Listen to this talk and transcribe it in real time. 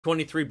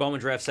23 Bowman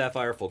Draft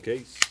Sapphire full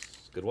case.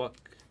 Good luck,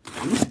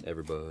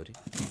 everybody.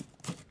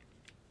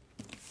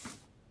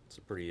 It's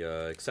a pretty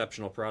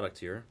exceptional product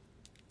here.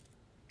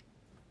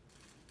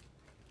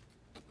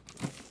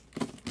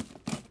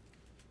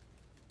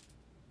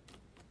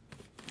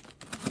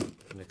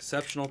 An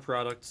exceptional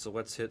product, so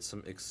let's hit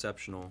some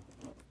exceptional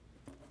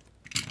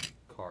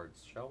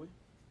cards, shall we?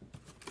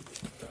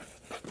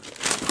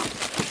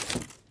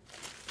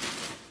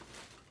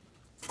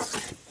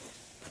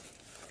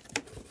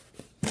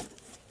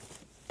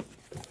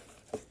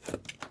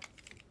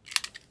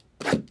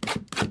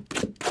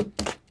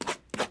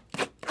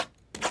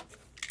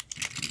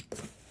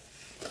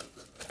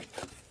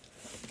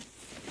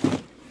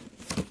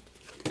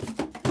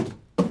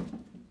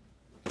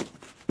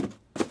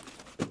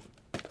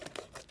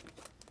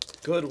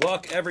 Good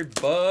luck,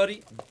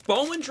 everybody.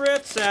 Bowman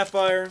Draft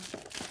Sapphire,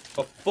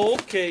 a full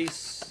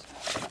case.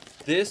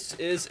 This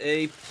is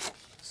a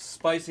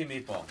spicy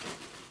meatball.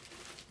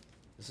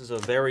 This is a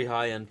very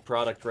high-end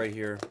product right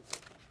here.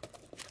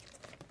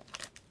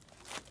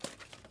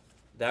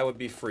 That would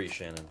be free,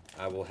 Shannon.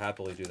 I will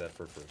happily do that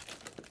for free.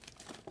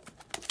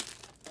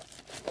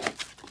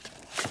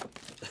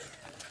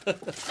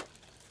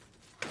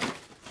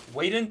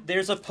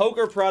 There's a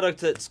poker product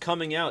that's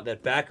coming out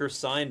that backer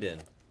signed in.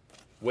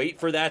 Wait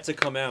for that to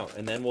come out,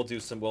 and then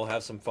we'll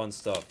have some fun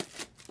stuff.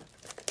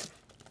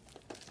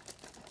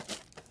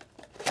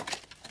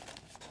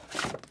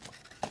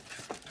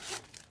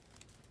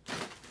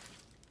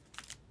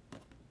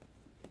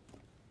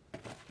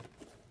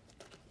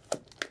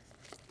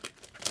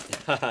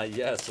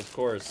 Yes, of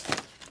course.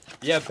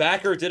 Yeah,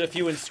 backer did a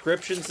few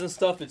inscriptions and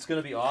stuff. It's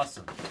gonna be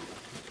awesome.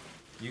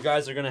 You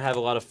guys are gonna have a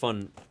lot of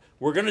fun.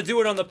 We're gonna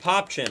do it on the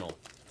Pop channel.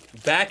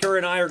 Backer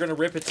and I are gonna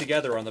rip it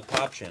together on the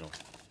Pop channel.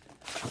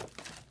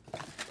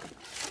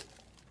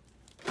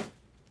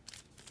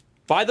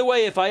 By the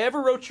way, if I ever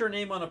wrote your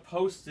name on a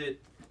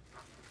Post-it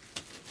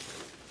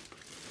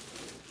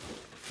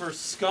for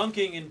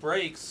skunking in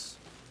breaks,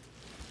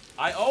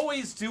 I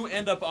always do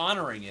end up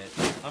honoring it.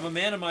 I'm a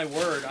man of my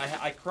word.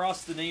 I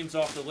cross the names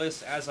off the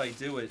list as I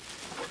do it.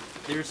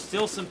 There's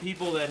still some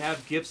people that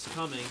have gifts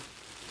coming.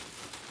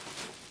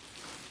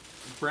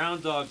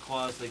 Brown dog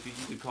claws, like you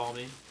could call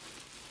me.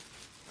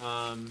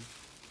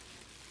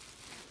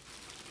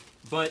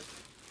 But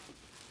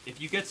if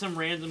you get some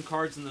random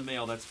cards in the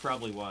mail, that's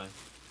probably why.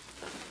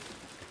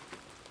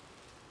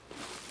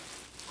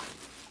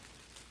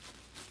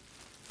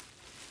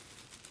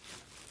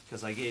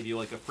 Because I gave you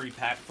like a free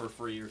pack for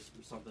free or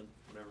something,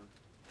 whatever.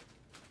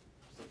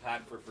 Just a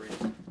pack for free.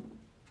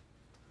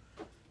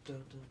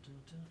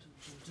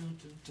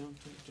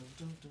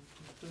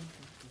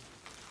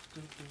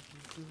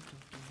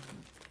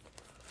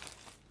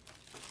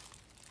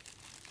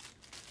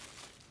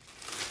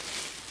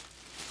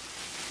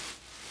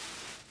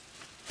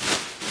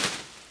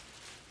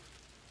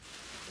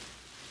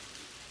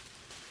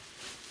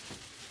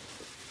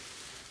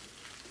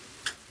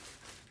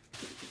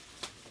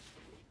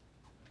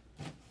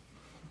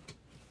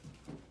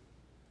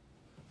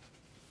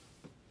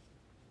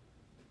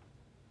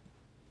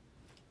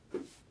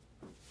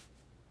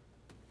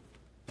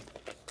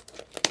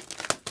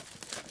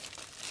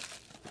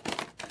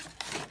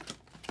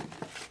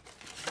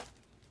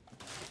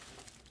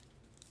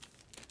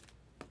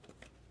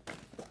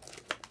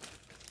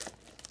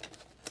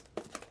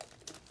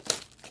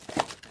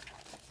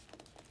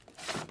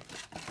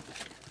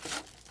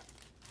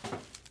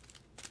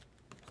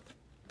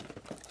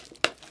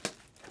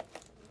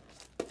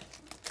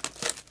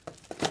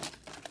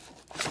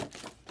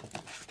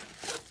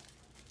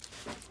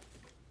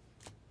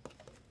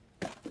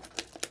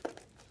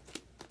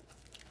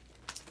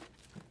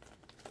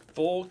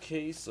 Full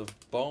case of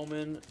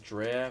Bowman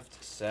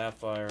Draft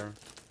Sapphire.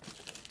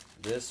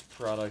 This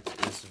product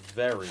is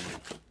very,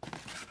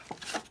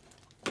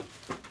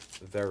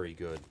 very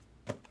good.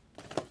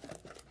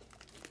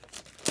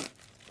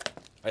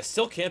 I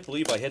still can't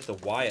believe I hit the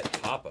Wyatt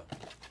Papa.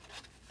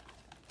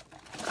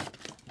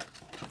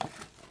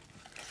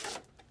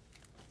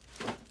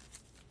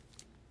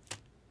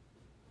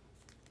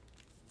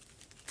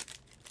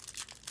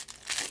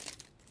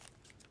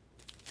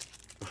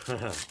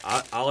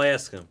 I'll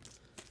ask him.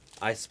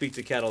 I speak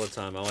to Cat all the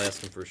time. I'll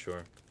ask him for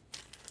sure.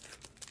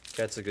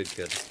 Cat's a good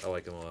kid. I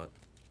like him a lot.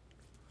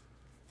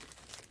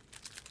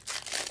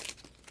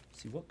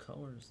 See, what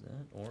color is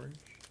that? Orange?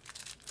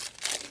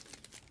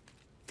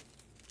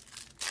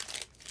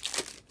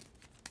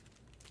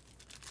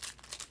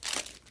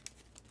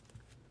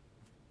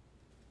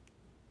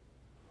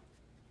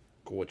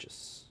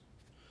 Gorgeous.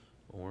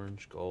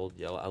 Orange, gold,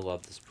 yellow. I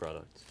love this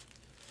product.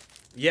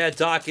 Yeah,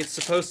 Doc, it's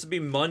supposed to be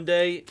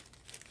Monday.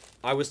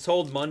 I was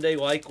told Monday,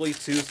 likely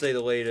Tuesday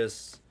the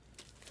latest.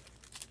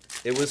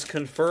 It was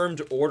confirmed,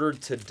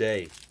 ordered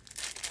today.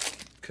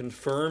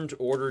 Confirmed,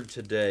 ordered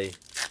today.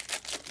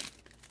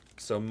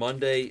 So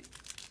Monday,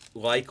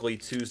 likely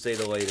Tuesday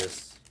the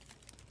latest.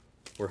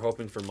 We're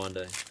hoping for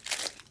Monday.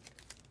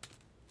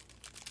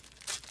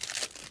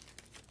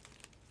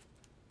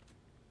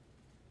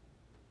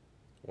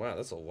 Wow,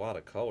 that's a lot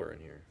of color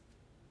in here.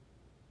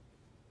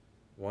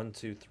 1,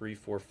 2, 3,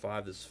 4,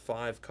 5. There's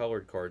 5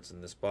 colored cards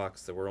in this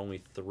box. There were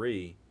only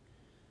 3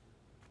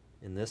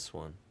 in this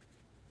one.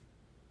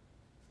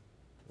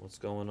 What's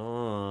going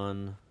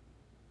on?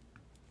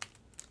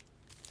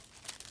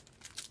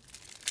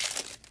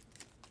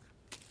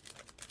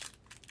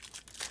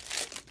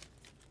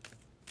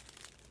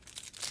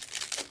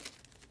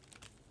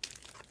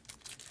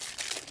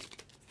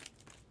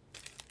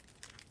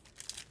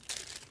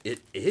 It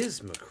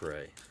is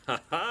McRae. Ha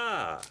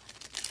ha!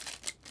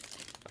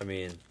 I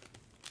mean,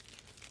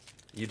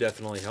 you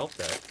definitely helped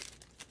that.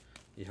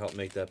 You helped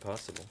make that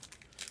possible.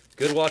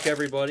 Good luck,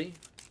 everybody.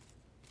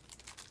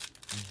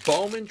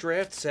 Bowman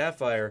Draft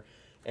Sapphire.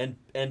 And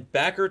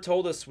Backer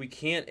told us we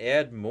can't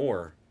add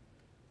more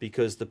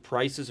because the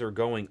prices are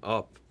going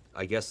up.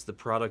 I guess the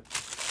product,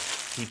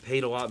 he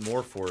paid a lot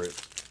more for it.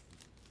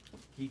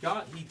 He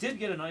did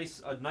get a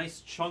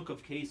nice chunk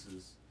of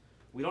cases.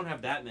 We don't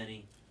have that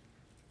many,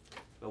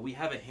 but we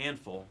have a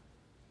handful.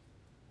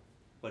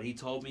 But he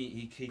told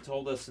me, he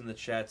told us in the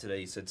chat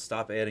today, he said,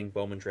 stop adding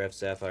Bowman Draft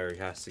Sapphire, he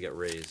has to get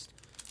raised.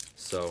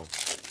 So,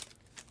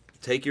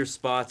 take your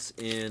spots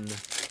in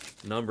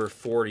number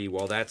 40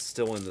 while that's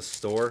still in the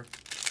store,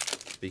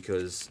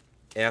 because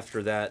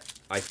after that,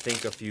 I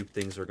think a few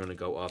things are going to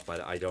go up.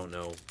 I don't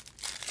know.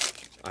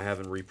 I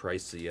haven't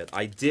repriced it yet.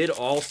 I did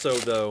also,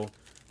 though,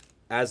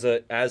 as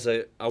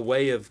a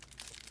way of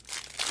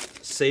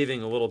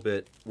saving a little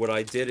bit, what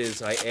I did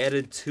is I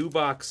added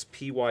 2-box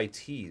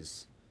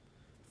PYTs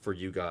for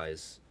you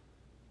guys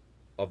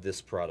of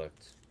this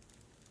product.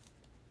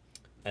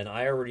 And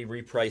I already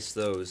repriced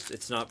those.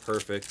 It's not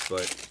perfect,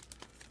 but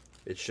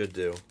it should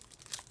do.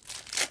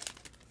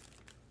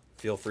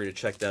 Feel free to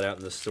check that out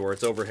in the store.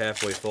 It's over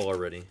halfway full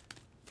already.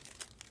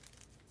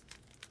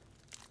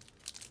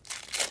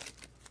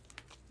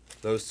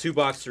 Those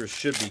 2-boxers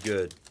should be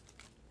good.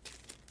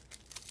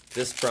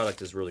 This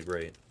product is really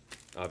great,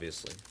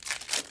 obviously.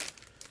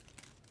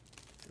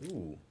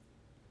 Ooh.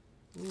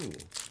 Ooh.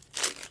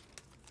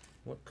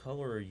 What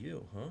color are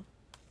you, huh?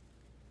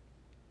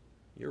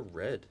 You're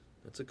red.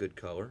 That's a good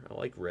color. I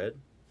like red.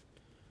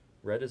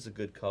 Red is a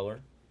good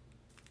color.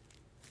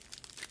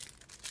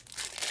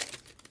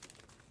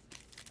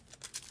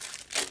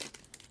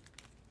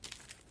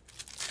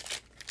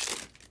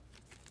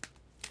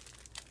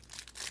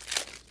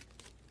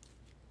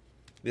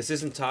 This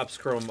isn't Topps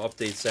Chrome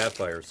Update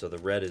Sapphire, so the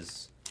red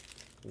is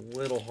a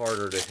little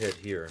harder to hit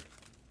here.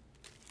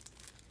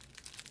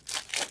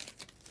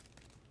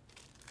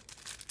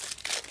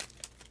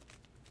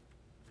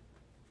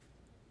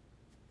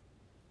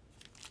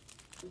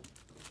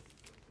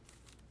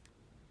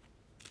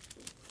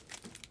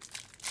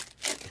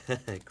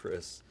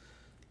 Chris.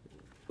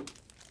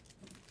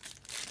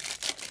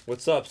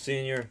 What's up,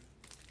 senior?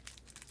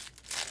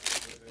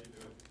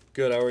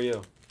 Good, how are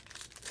you?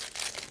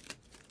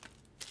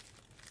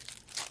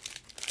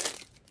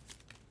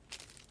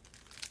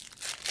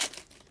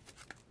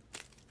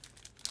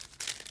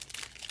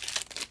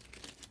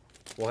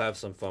 We'll have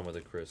some fun with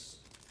it, Chris.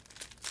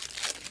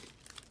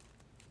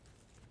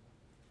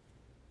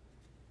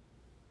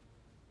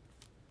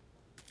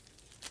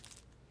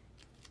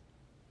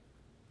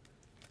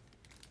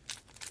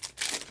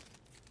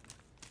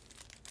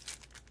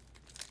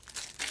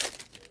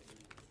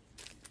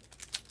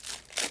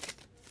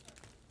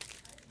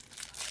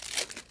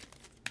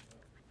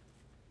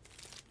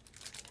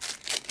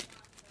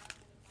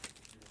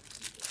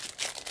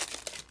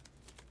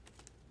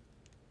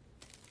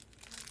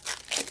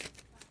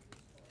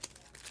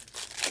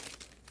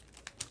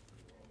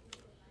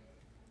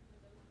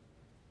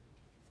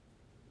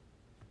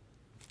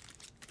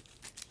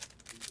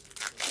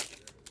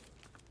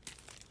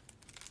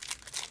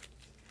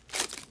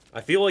 I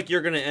feel like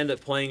you're going to end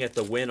up playing at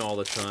the Win all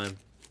the time.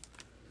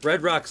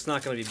 Red Rock's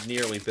not going to be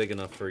nearly big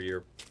enough for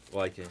your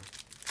liking.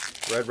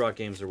 Red Rock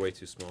games are way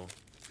too small.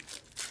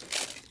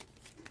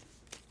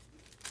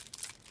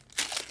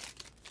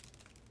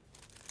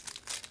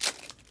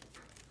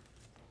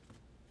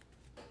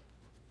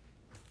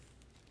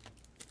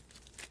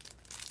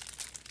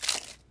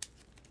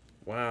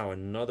 Wow,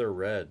 another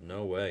red.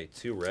 No way.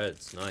 2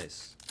 reds.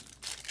 Nice.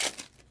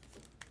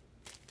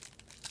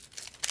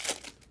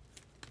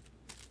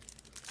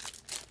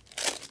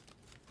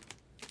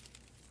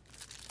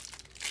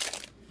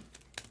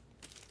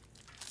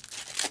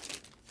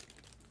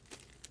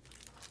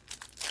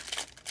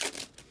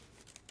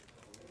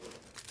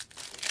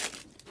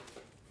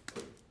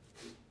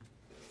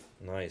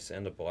 Nice,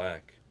 and a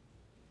black.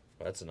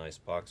 Well, that's a nice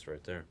box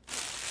right there.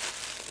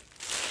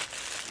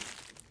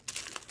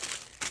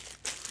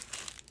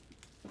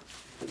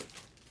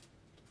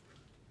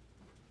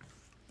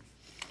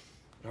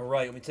 All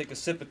right, let me take a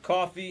sip of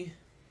coffee.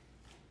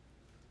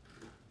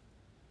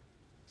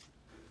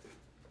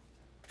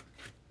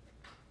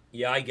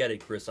 Yeah, I get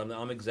it, Chris.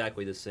 I'm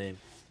exactly the same.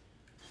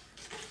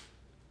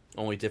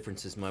 Only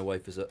difference is my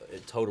wife is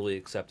totally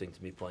accepting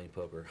to me playing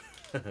poker.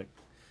 A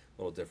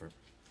little different.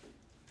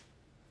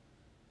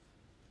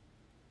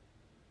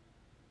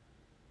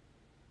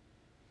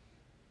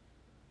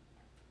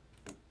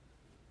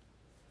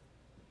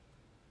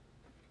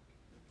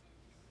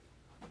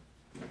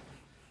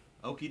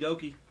 Okie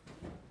dokie.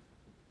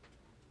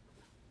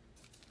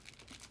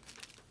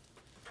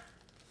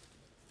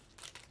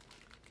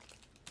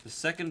 The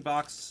second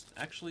box,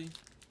 actually,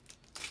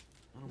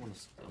 I don't want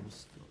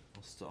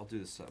to. I'll do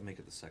this. I'll make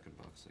it the second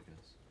box, I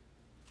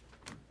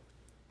guess.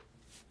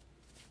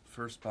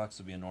 First box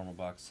will be a normal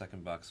box.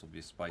 Second box will be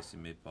a spicy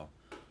meatball.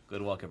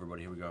 Good luck,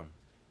 everybody. Here we go.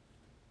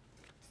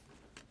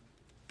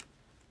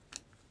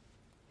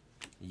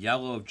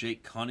 Yellow of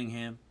Jake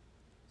Cunningham.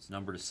 It's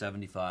numbered to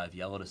 75.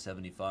 Yellow to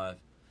 75.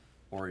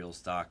 Orioles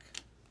stock.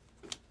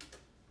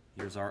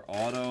 Here's our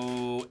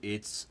auto.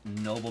 It's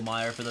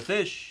Noblemeyer for the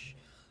fish.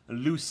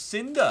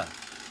 Lucinda.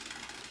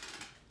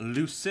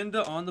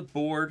 Lucinda on the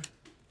board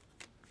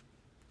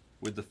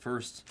with the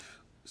first,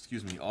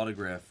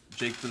 autograph.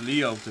 Jake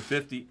DeLeo to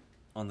 50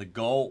 on the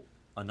goal.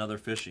 Another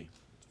fishy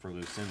for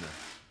Lucinda.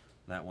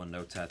 That one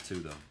no tattoo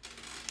though.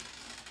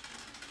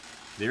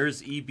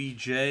 There's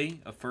EBJ,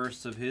 a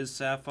first of his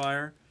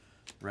Sapphire.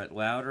 Rhett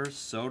Lauder,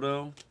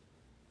 Soto.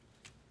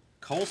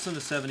 Colson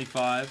to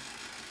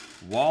 75.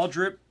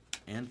 Waldrip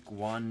and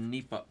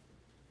Guanipa.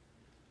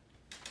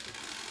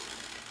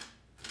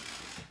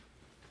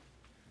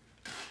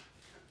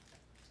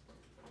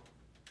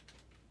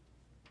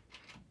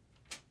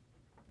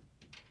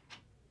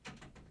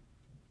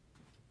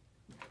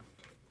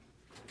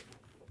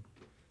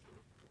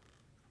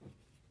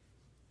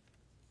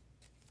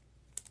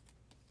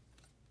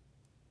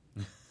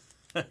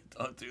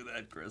 Don't do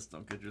that, Chris.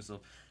 Don't kid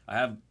yourself. I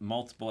have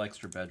multiple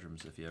extra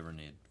bedrooms if you ever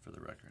need, for the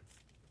record.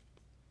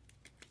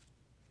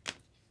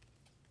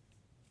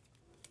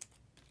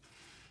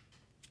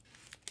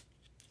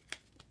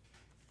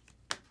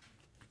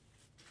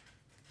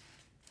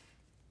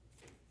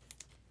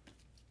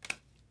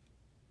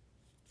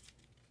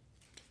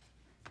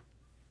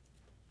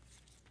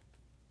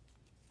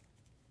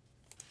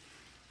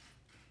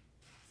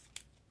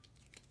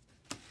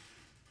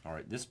 All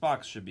right, this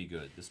box should be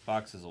good. This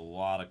box has a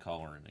lot of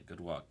color in it.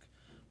 Good luck.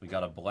 We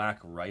got a black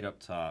right up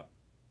top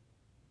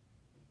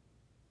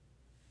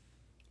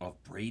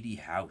of Brady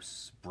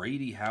House.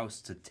 Brady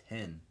House to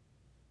 10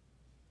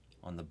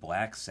 on the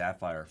black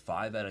Sapphire.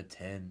 5 out of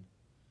 10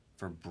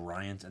 for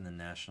Bryant and the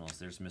Nationals.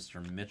 There's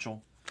Mr.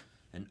 Mitchell.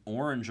 An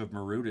orange of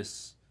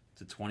Marutis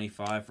to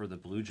 25 for the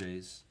Blue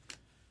Jays.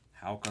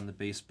 Houck on the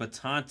base.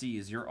 Batanti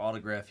is your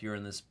autograph here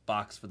in this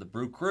box for the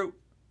Brew Crew.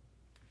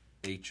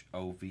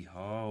 H.O.V.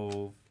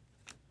 Hove.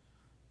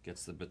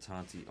 Gets the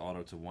Batanti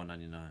auto to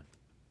 199.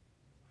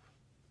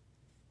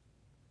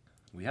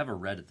 We have a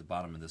red at the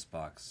bottom of this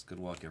box. Good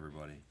luck,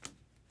 everybody.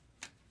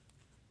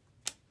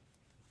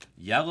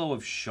 Yellow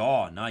of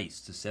Shaw. Nice.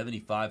 To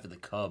 75 for the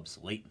Cubs.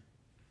 Leighton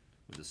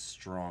with a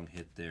strong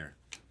hit there.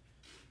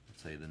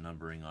 I'll tell you the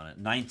numbering on it.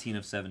 19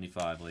 of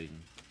 75,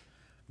 Leighton.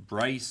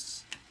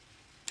 Bryce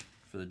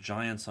for the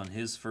Giants on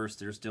his first.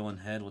 There's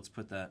Dylan Head. Let's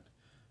put that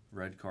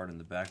red card in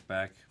the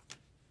backpack.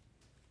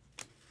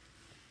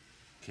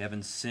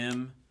 Kevin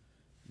Sim.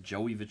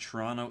 Joey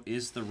Vitrano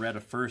is the red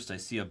of first. I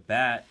see a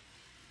bat.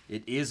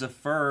 It is a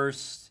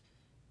first.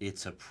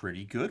 It's a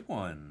pretty good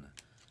one.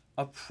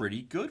 A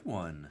pretty good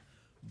one.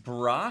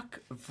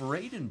 Brock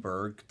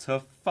Vradenberg to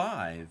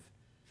 5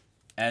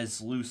 as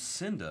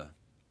Lucinda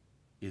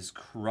is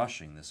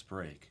crushing this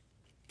break.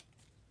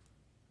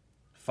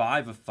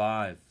 5 of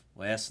 5.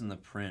 Last in the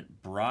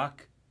print.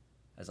 Brock,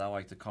 as I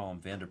like to call him,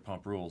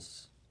 Vanderpump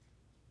Rules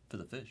for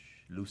the fish.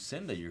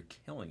 Lucinda, you're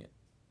killing it.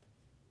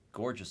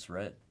 Gorgeous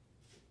red.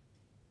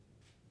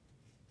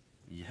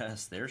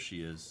 Yes, there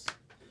she is.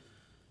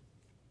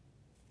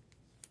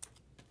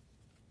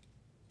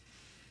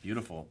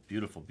 Beautiful,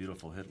 beautiful,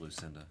 beautiful hit,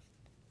 Lucinda.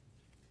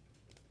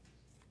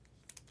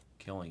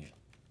 Killing it.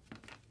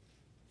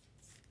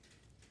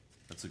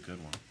 That's a good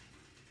one.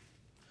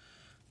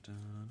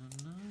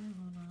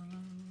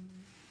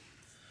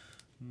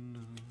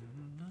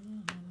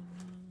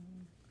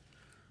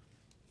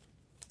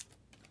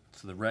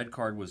 So the red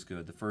card was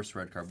good, the first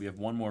red card. We have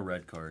one more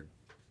red card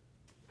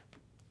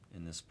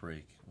in this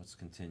break. Let's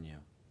continue.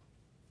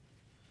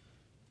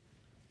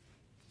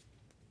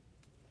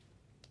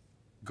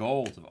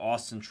 Gold of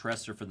Austin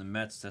Tresser for the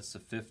Mets. That's the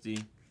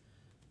 50.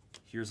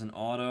 Here's an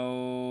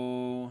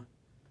auto.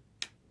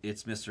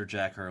 It's Mr.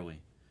 Jack Hurley.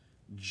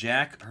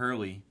 Jack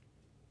Hurley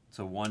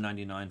to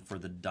 199 for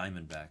the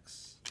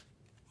Diamondbacks.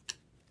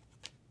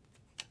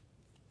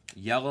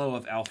 Yellow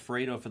of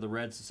Alfredo for the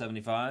Reds to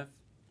 75.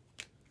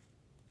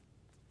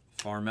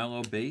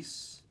 Farmello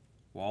base.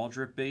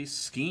 Waldrip base.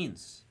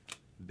 Skeens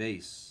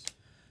base.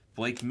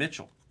 Blake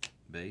Mitchell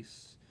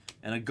base.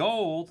 And a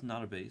gold,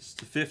 not a base,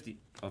 to 50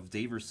 of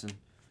Daverson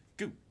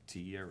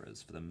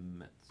Gutierrez for the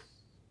Mets.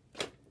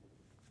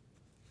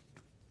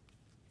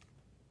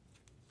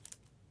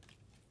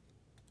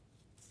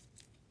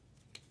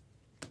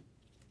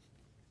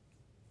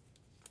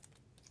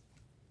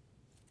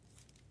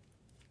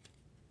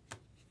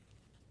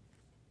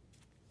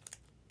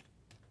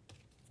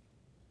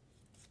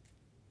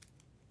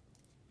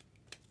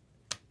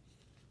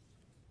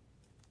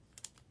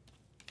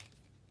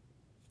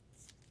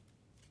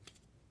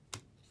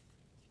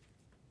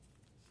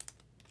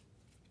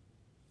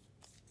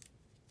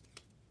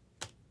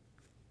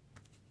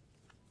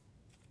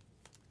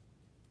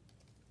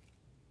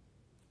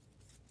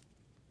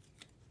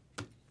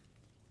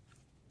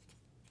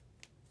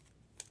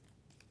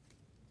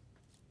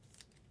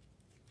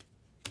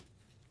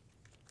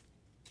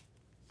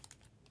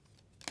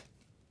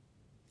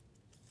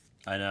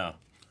 I know.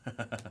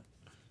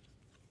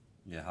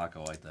 Yeah,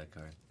 Hako liked that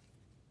card.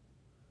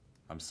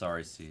 I'm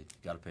sorry, Seed.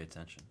 Gotta pay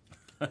attention.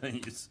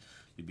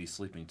 You'd be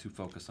sleeping too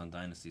focused on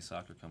Dynasty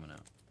Soccer coming out.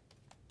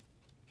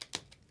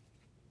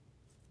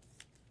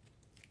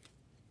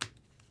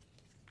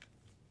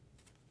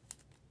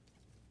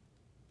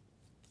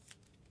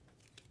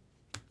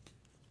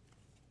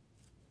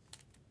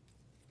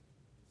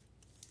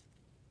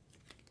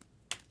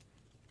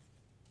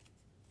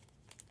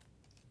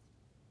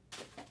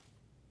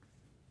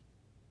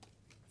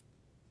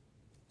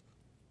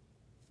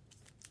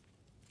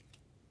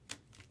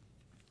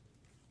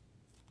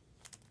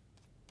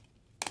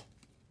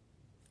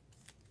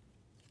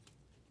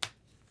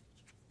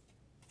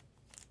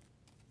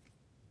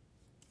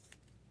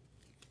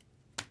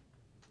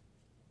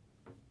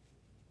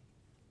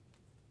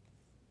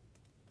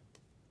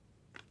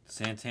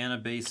 Santana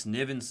base,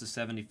 Nivens to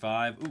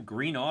 75. Ooh,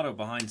 green auto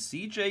behind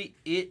CJ.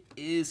 It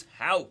is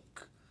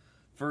Hauk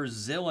for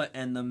Zilla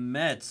and the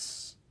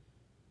Mets.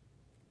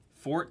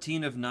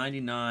 14 of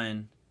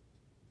 99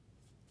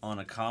 on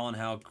a Colin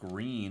Hauk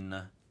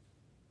green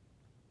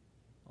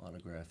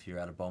autograph here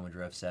out of Bowman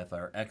Draft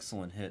Sapphire.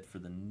 Excellent hit for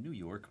the New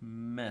York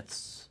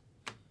Mets.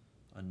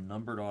 A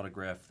numbered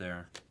autograph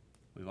there.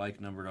 We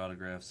like numbered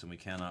autographs, and we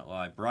cannot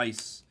lie.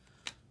 Bryce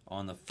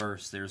on the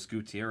first. There's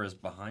Gutierrez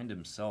behind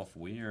himself.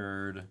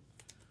 Weird.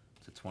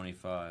 To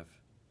 25.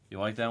 You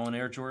like that one,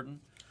 Air Jordan?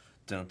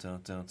 Dun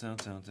dun dun dun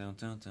dun dun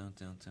dun dun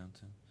dun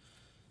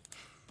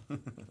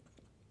dun.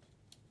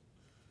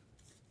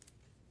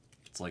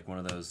 It's like one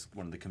of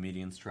the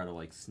comedians try to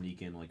like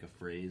sneak in like a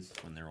phrase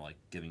when they're like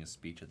giving a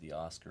speech at the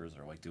Oscars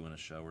or like doing a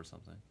show or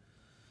something.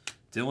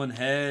 Dylan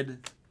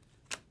Head,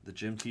 the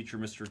gym teacher,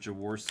 Mr.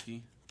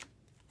 Jaworski.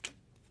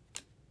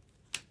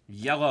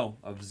 Yellow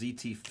of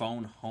ZT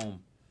Phone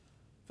Home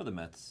for the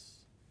Mets.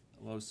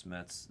 Los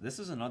Mets. This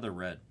is another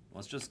red.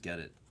 Let's just get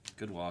it.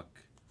 Good luck.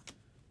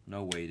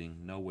 No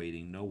waiting. No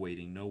waiting. No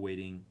waiting. No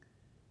waiting.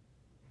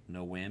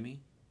 No whammy.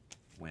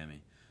 Whammy.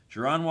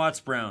 Jerron Watts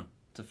Brown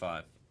to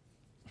 5.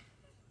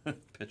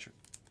 Pitcher.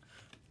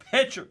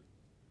 Pitcher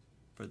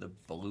for the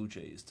Blue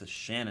Jays to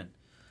Shannon.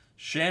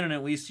 Shannon,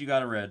 at least you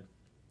got a red.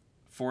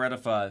 4 out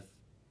of 5.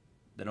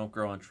 They don't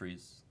grow on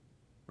trees.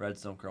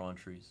 Reds don't grow on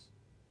trees.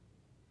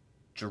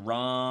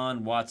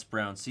 Jerron Watts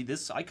Brown. See,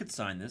 this, I could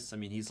sign this. I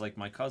mean, he's like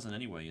my cousin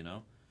anyway, you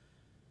know.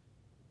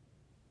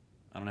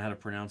 I don't know how to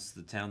pronounce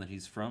the town that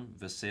he's from.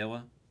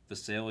 Visalia,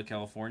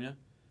 California.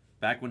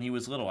 Back when he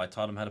was little, I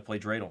taught him how to play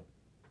dreidel.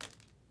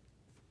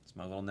 It's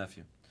my little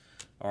nephew.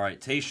 All right,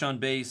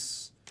 Tayshaun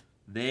base.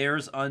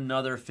 There's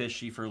another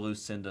fishy for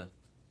Lucinda.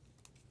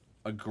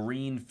 A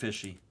green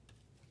fishy.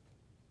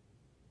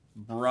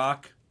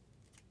 Brock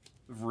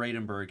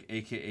Vredenberg,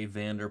 a.k.a.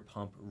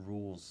 Vanderpump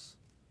Rules.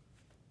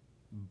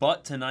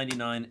 But to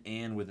 99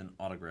 and with an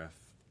autograph.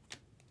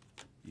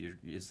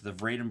 It's the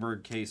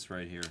Vredenberg case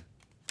right here.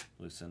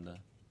 Lucinda.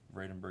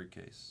 Vredenberg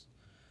case.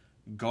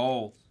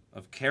 Gold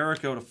of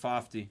Carrico to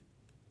Fofty.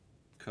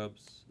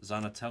 Cubs.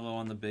 Zanatello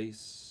on the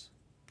base.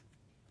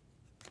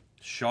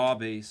 Shaw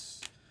base.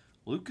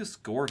 Lucas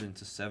Gordon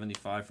to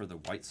 75 for the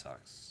White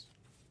Sox.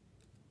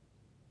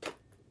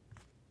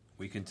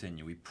 We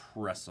continue. We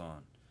press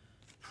on.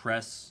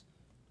 Press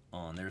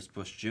on. There's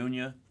Bush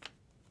Jr.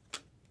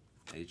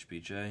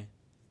 HBJ.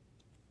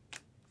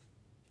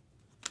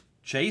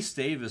 Chase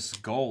Davis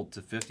gold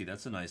to 50.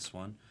 That's a nice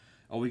one.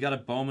 Oh, we got a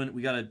Bowman.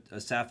 We got a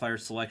Sapphire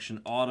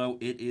Selection auto.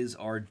 It is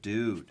our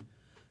dude.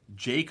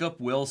 Jacob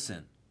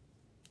Wilson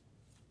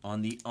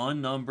on the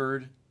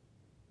unnumbered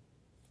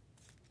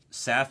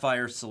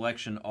Sapphire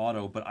Selection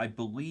auto. But I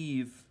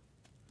believe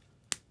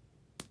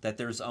that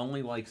there's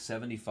only like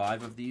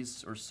 75 of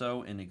these or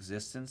so in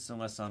existence,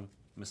 unless I'm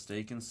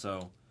mistaken.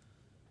 So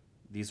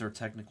these are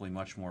technically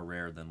much more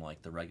rare than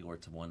like the regular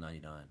to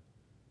 199.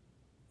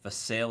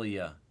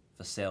 Visalia.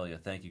 Visalia.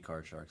 Thank you,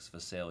 Card Sharks.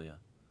 Visalia.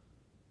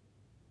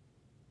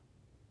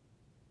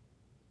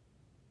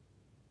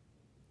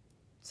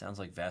 Sounds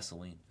like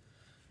Vaseline.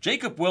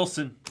 Jacob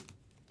Wilson.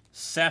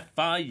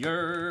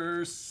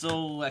 Sapphire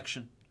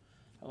Selection.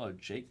 Hello,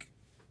 Jake.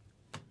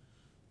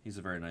 He's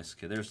a very nice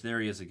kid. There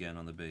he is again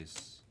on the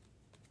base.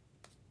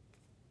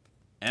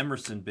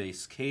 Emerson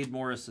base. Cade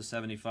Morris to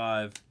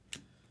 75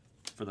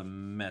 for the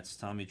Mets.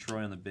 Tommy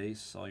Troy on the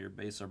base. All your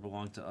base are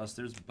belong to us.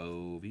 There's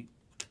Bovey.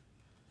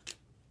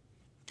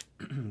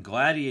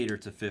 Gladiator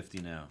to 50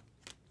 now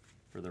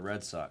for the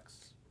Red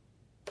Sox.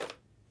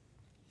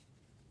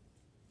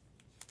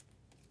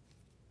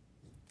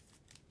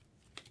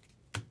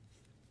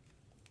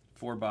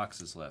 Four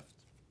boxes left.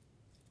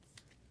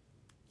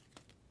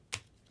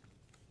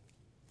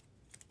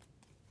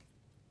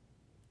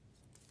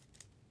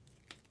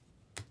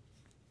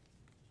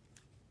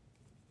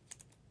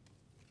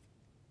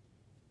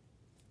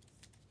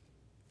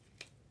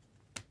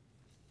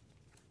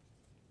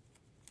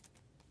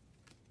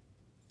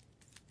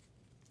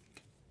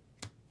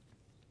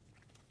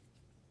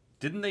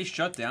 Didn't they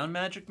shut down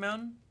Magic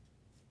Mountain?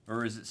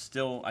 Or is it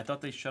still... I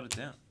thought they shut it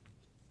down.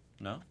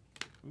 No?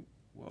 Ooh,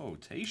 whoa,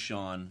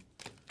 Tayshaun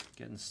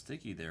getting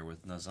sticky there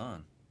with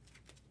Nazan.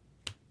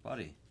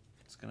 Buddy,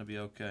 it's going to be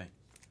okay.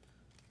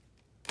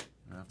 You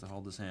don't have to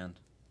hold his hand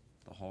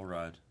the whole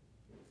ride.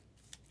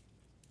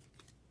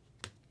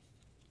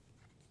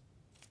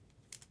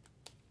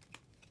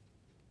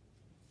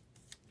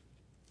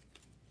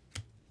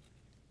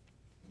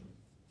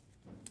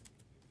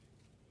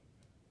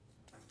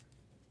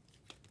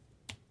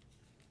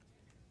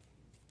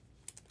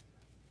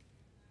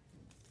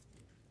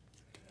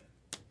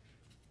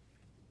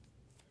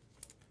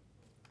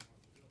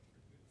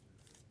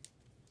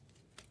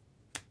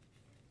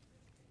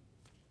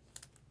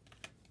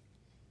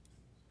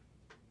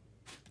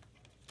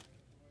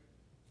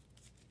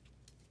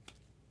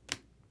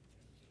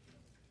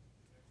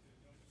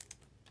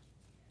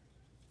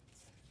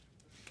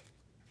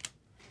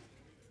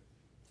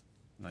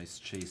 Nice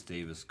Chase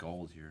Davis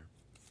gold here.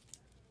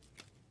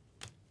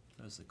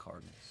 There's the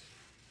Cardinals.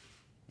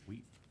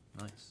 Wheat.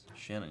 Nice.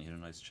 Shannon, you hit a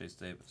nice Chase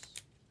Davis.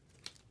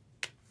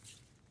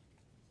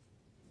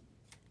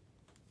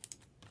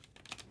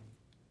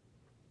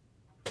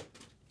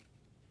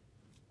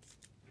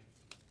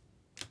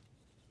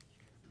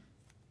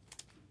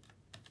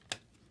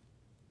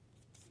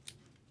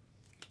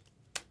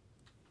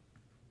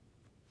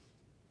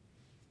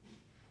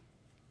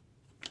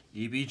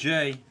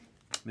 EBJ,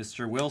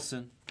 Mr.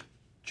 Wilson.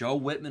 Joe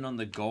Whitman on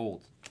the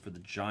gold for the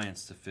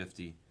Giants to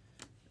 50.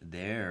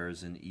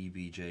 There's an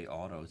EBJ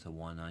auto to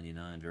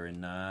 199. Very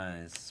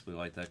nice. We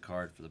like that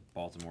card for the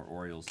Baltimore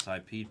Orioles. Ty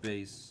Pete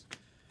base.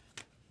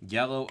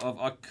 Yellow of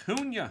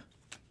Acuna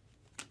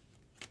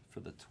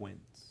for the Twins.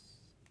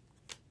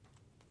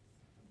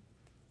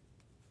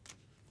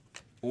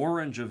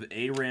 Orange of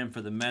Aram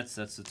for the Mets.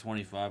 That's the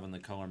 25 on the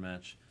color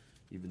match,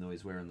 even though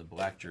he's wearing the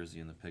black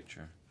jersey in the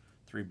picture.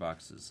 3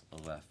 boxes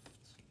left.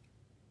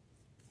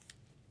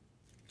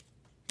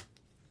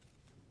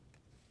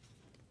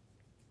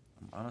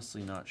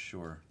 Honestly not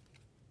sure,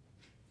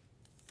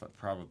 but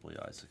probably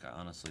Isaac. I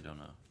honestly don't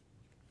know.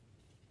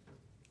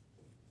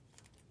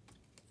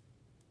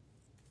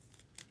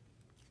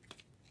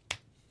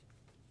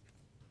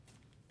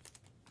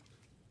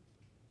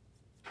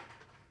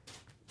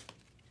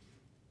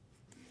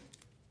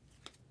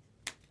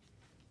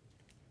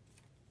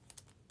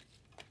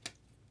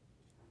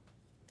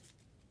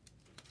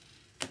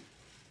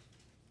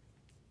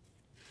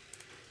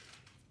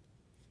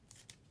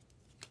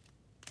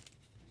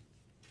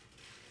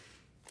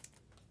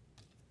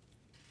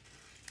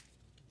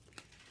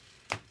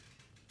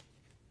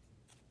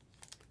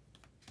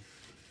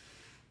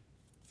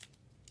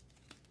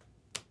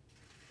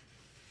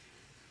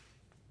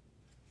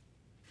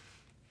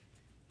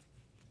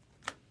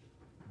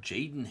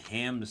 Jaden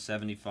Ham to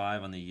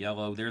 75 on the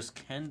yellow. There's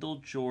Kendall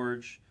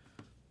George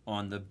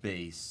on the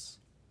base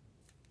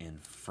in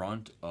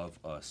front of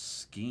a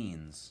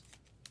Skeens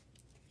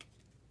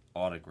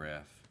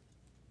autograph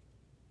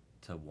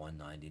to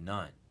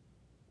 199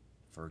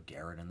 for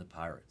Garrett and the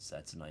Pirates.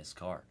 That's a nice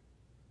card.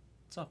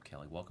 What's up,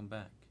 Kelly? Welcome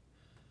back.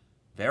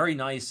 Very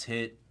nice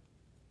hit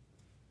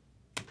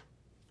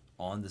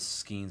on the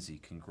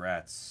Skeensy.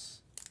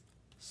 Congrats.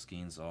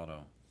 Skeens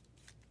auto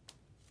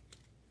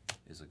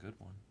is a good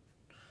one.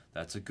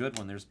 That's a good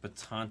one. There's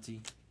Batanti.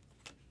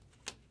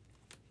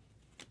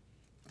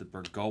 The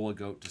Bergola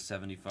goat to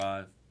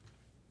 75.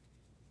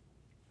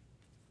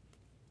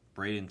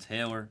 Braden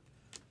Taylor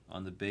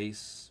on the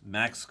base.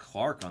 Max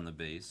Clark on the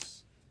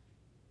base.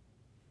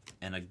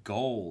 And a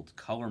gold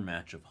color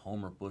match of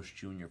Homer Bush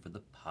Jr. for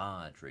the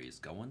Padres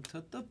going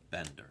to the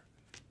Bender.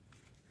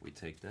 We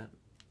take that.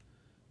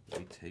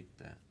 We take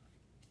that.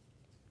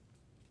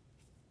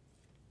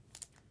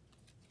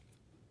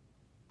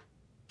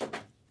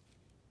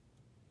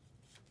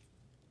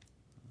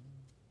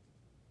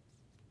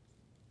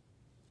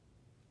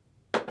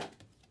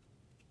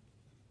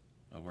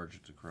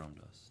 Allergic to chrome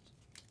dust.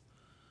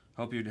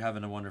 Hope you're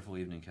having a wonderful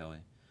evening, Kelly.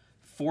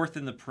 4th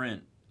in the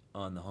print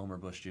on the Homer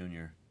Bush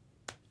Jr.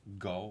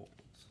 Gold.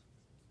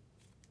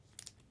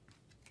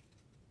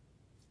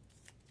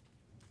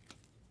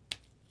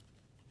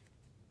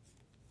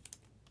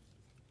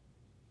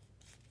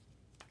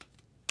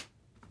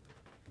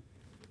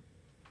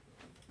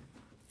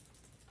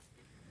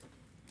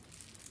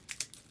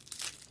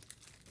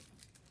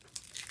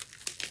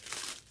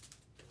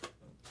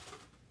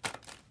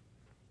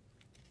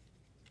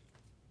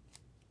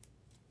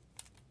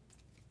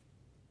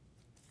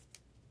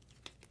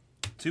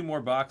 Two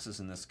more boxes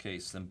in this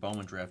case. Then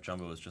Bowman Draft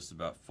Jumbo is just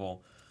about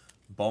full.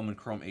 Bowman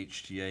Chrome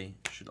HTA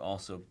should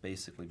also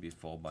basically be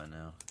full by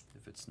now.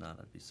 If it's not,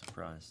 I'd be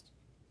surprised.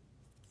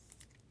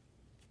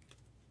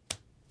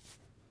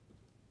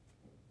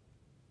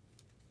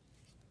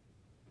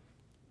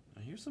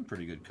 Now here's some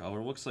pretty good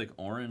color. Looks like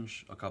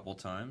orange a couple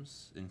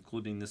times,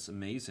 including this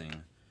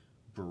amazing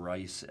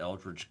Bryce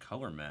Eldridge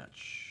color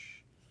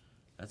match.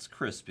 That's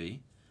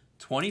crispy.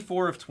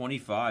 24 of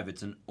 25.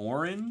 It's an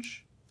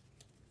orange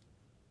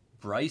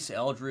Bryce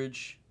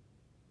Eldridge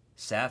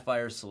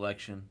Sapphire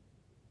selection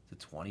to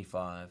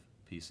 25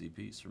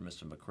 PCPs for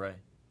Mr. McCray.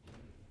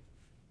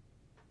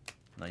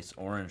 Nice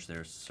orange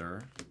there,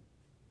 sir.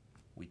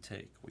 We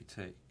take, we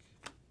take.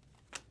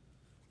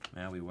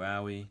 Maui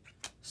Wowie.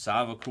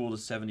 Sava cool to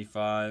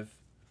 75.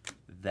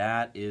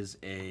 That is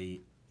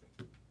a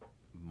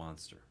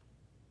monster.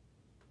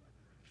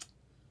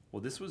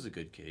 Well, this was a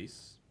good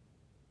case.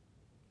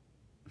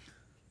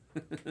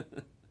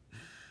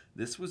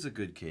 This was a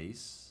good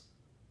case.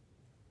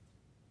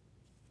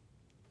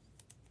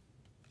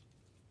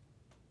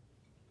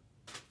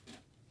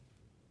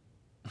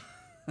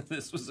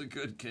 This was a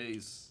good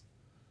case.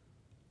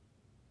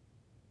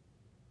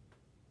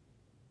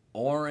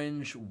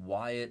 Orange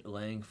Wyatt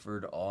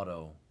Langford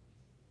auto.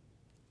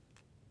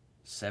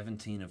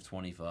 17 of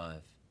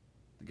 25.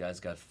 The guy's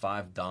got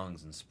 5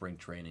 dongs in spring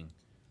training.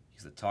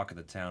 He's the talk of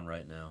the town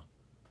right now.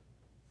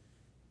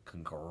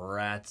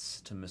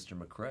 Congrats to Mr.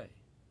 McCray.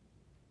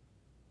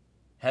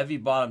 Heavy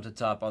bottom to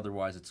top,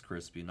 otherwise it's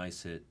crispy.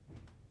 Nice hit.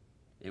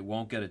 It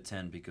won't get a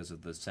 10 because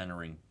of the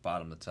centering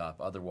bottom to top.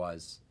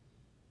 Otherwise,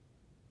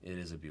 it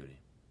is a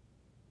beauty.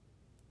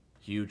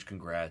 Huge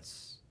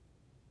congrats.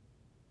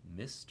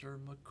 Mr.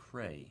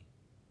 McCray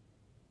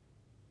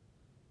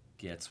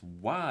gets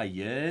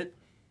Wyatt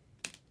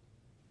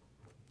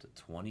to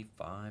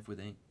 25 with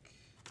ink.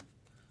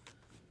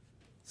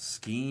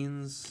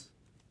 Skeens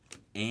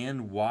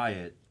and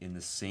Wyatt in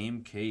the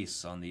same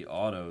case on the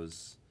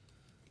autos.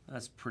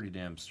 That's pretty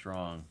damn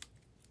strong.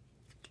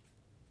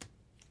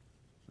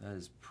 That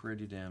is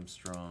pretty damn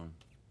strong.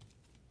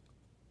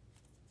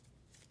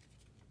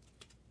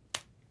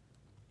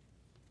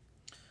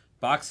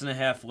 Box and a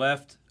half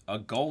left. A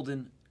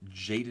golden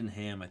Jaden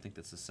Ham. I think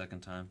that's the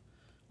second time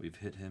we've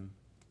hit him.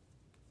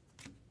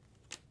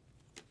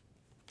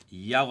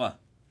 Yella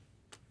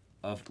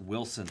of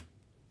Wilson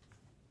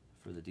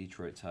for the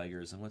Detroit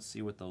Tigers. And let's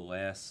see what the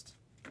last...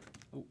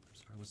 Oh,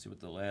 sorry. Let's see what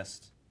the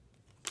last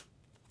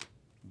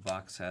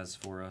box has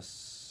for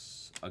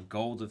us. A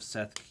gold of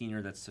Seth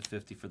Keener. That's to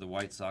 50 for the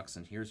White Sox.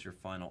 And here's your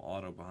final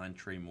auto behind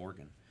Trey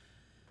Morgan.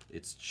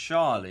 It's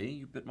Charlie.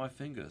 You bit my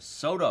finger.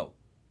 Soto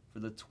for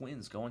the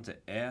Twins, going to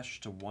Ash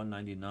to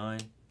 199.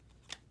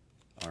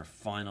 Our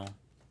final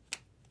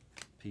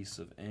piece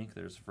of ink.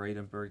 There's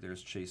Vredenberg.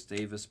 There's Chase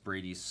Davis.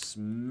 Brady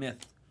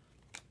Smith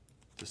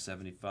to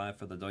 75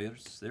 for the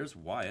Dodgers. There's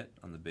Wyatt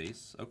on the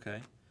base. Okay.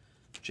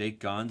 Jake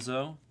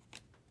Gonzo.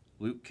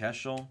 Luke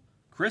Keschel.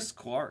 Chris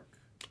Clark.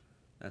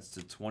 That's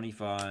to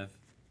 25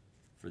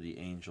 for the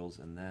Angels.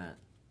 And that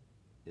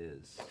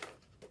is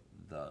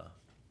the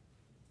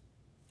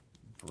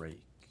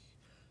break.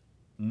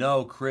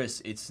 No,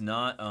 Chris, it's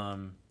not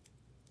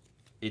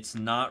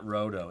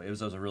Roto. It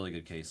was a really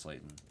good case,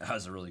 Slayton. That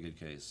was a really good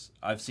case.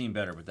 I've seen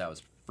better, but that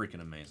was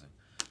freaking amazing.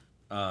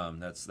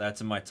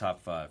 That's in my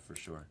top 5 for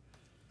sure.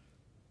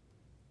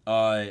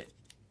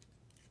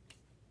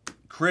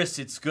 Chris,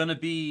 it's gonna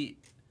be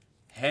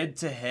head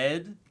to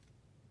head.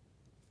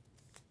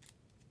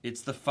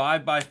 It's the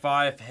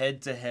 5x5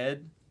 head to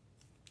head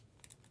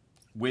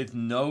with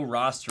no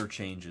roster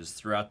changes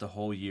throughout the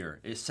whole year.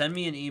 Send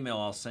me an email,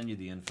 I'll send you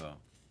the info.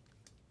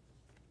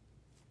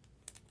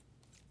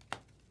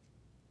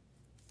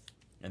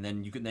 And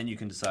then you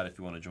can decide if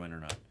you want to join or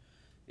not.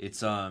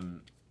 It's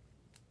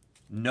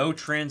no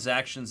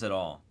transactions at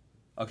all.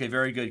 Okay,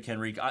 very good,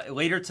 Kenrique.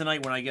 Later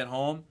tonight when I get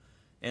home,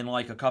 in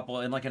like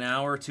an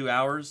hour, 2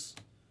 hours,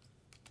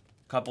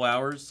 couple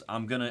hours,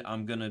 I'm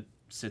gonna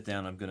sit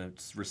down. I'm gonna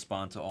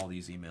respond to all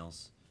these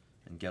emails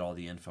and get all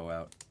the info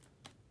out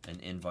and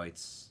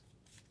invites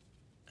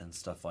and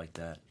stuff like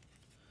that.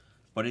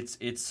 But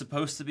it's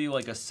supposed to be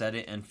like a set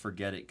it and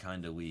forget it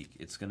kind of week.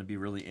 It's gonna be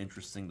really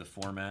interesting. The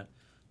format.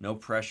 No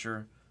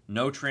pressure,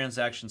 no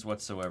transactions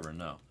whatsoever,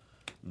 no.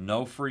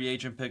 No free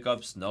agent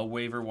pickups, no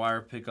waiver wire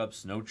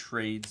pickups, no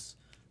trades,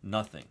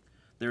 nothing.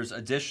 There's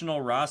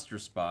additional roster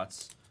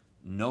spots,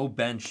 no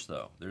bench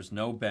though. There's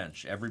no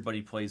bench.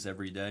 Everybody plays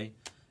every day.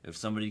 If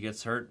somebody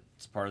gets hurt,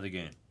 it's part of the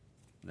game.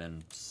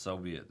 Then so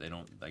be it.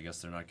 I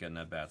guess they're not getting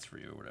at bats for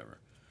you or whatever.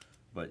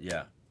 But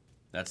yeah,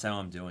 that's how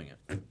I'm doing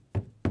it.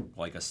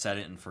 Like a set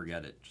it and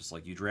forget it. Just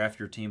like you draft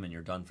your team and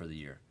you're done for the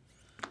year.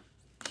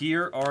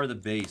 Here are the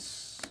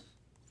base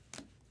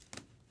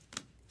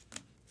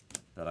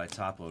that I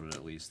top loaded,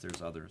 at least.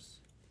 There's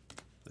others,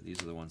 but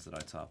these are the ones that I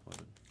top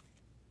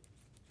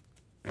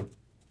loaded.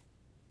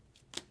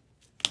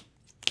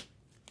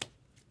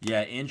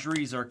 Yeah,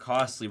 injuries are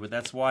costly, but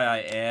that's why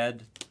I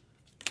add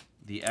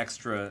the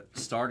extra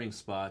starting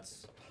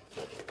spots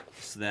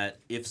so that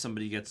if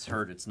somebody gets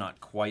hurt, it's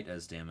not quite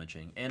as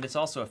damaging. And it's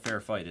also a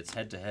fair fight. It's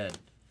head-to-head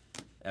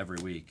every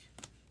week.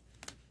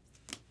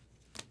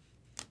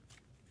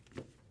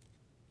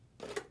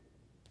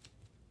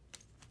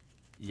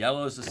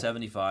 Yellow's a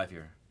 75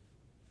 here.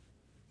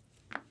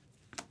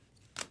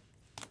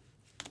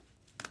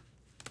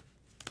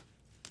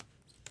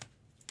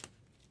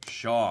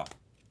 Shaw.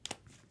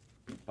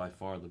 By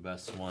far the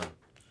best one.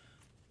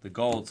 The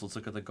golds. Let's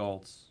look at the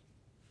golds.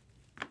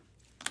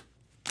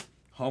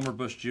 Homer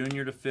Bush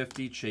Jr. to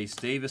 50. Chase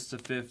Davis to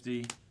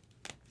 50.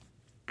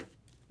 A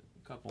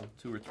couple,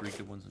 2 or 3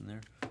 good ones in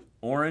there.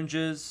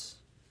 Oranges.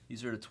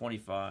 These are to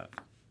 25.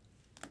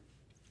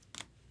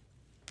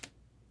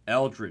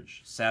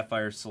 Eldridge,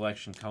 Sapphire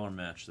selection color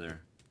match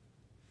there.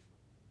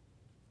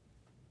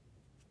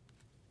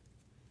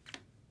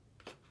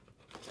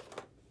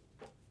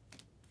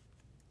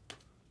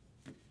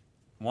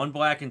 1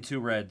 black and 2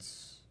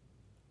 reds.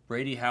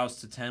 Brady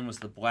House to 10 was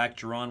the black.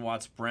 Jerron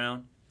Watts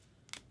Brown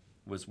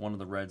was one of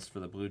the reds for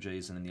the Blue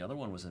Jays. And then the other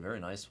one was a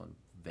very nice one.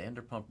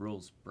 Vanderpump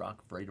Rules,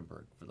 Brock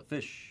Vredenberg for the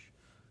Fish.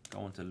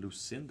 Going to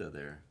Lucinda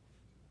there.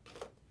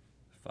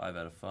 5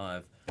 out of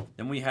 5.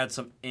 Then we had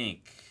some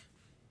ink.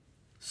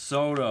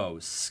 Soto,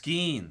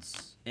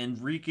 Skeens,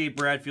 Enrique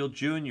Bradfield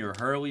Jr.,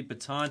 Hurley,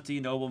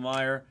 Batanti,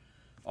 Noblemeyer,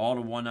 all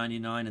to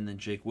 199, and then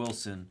Jake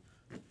Wilson,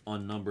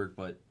 unnumbered,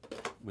 but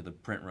with a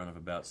print run of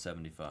about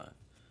 75.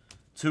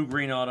 2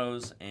 green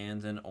autos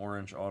and an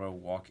orange auto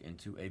walk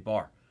into a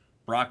bar.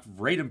 Brock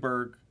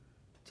Vredenberg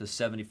to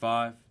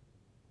 75,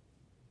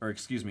 or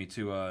excuse me,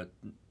 to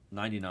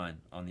 99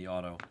 on the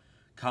auto.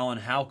 Colin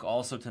Houck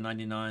also to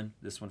 99.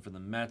 This one for the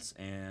Mets,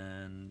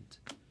 and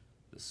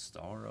the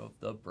star of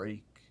the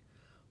break,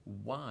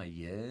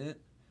 Wyatt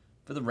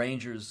for the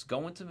Rangers,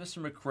 going to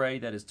Mr. McRae.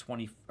 That is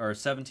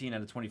 17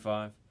 out of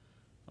 25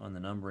 on the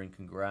numbering.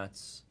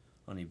 Congrats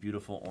on a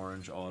beautiful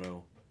orange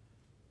auto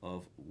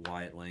of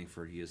Wyatt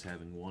Langford. He is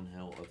having one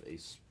hell of a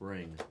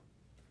spring.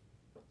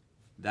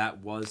 That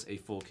was a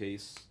full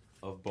case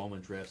of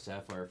Bowman Draft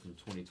Sapphire from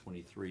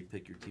 2023.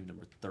 Pick your team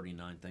number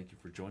 39. Thank you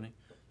for joining.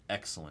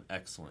 Excellent,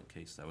 excellent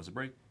case. That was a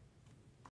break.